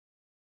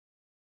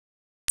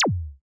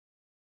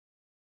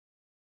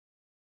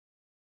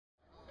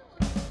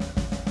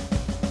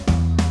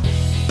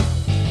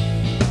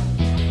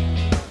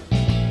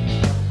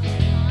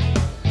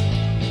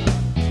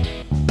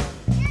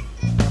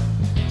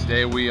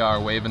Today we are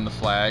waving the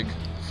flag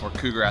for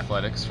Cougar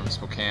Athletics from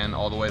Spokane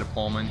all the way to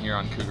Pullman here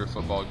on Cougar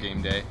football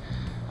game day.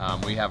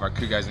 We have our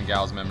Cougar Guys and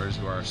Gals members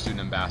who are our student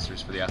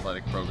ambassadors for the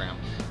athletic program.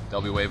 They'll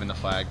be waving the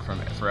flag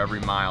for every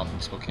mile from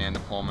Spokane to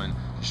Pullman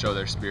to show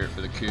their spirit for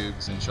the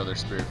Cougs and show their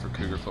spirit for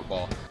Cougar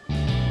football.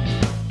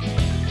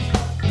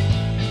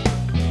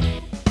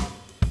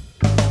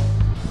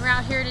 We're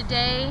out here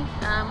today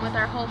with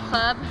our whole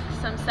club,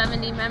 some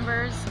 70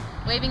 members,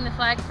 waving the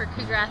flag for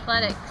Cougar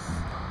Athletics.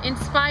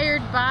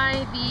 Inspired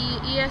by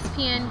the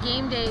ESPN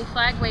Game Day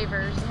flag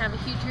wavers, we have a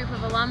huge group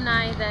of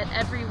alumni that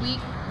every week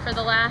for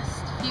the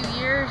last few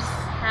years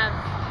have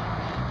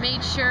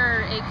made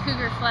sure a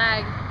Cougar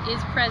flag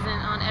is present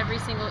on every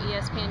single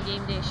ESPN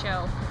Game Day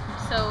show.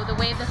 So the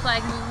Wave the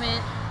Flag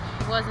movement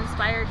was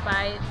inspired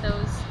by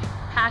those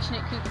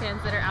passionate Coug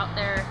fans that are out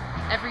there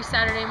every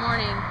Saturday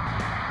morning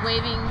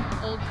waving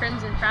Old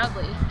Crimson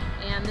proudly.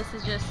 And this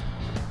is just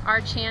our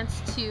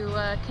chance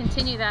to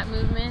continue that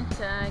movement,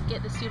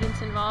 get the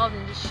students involved,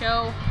 and just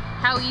show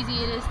how easy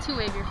it is to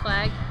wave your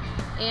flag,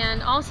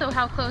 and also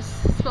how close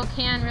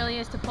Spokane really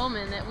is to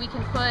Pullman, that we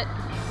can put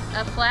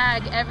a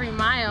flag every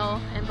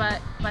mile, and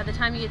by the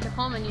time you get to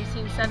Pullman you've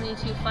seen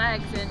 72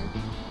 flags, and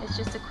it's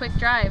just a quick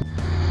drive.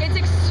 It's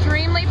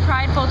extremely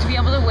prideful to be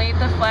able to wave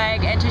the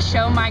flag and to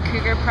show my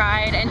Cougar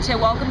pride and to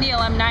welcome the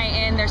alumni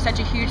in. They're such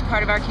a huge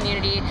part of our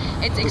community.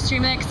 It's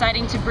extremely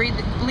exciting to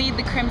bleed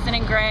the crimson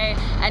and gray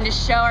and to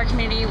show our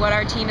community what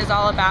our team is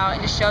all about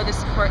and to show the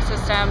support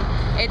system.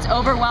 It's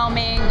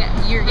overwhelming.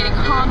 You're getting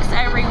honks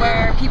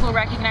everywhere, people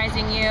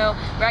recognizing you,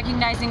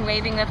 recognizing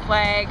waving the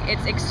flag.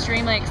 It's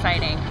extremely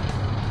exciting.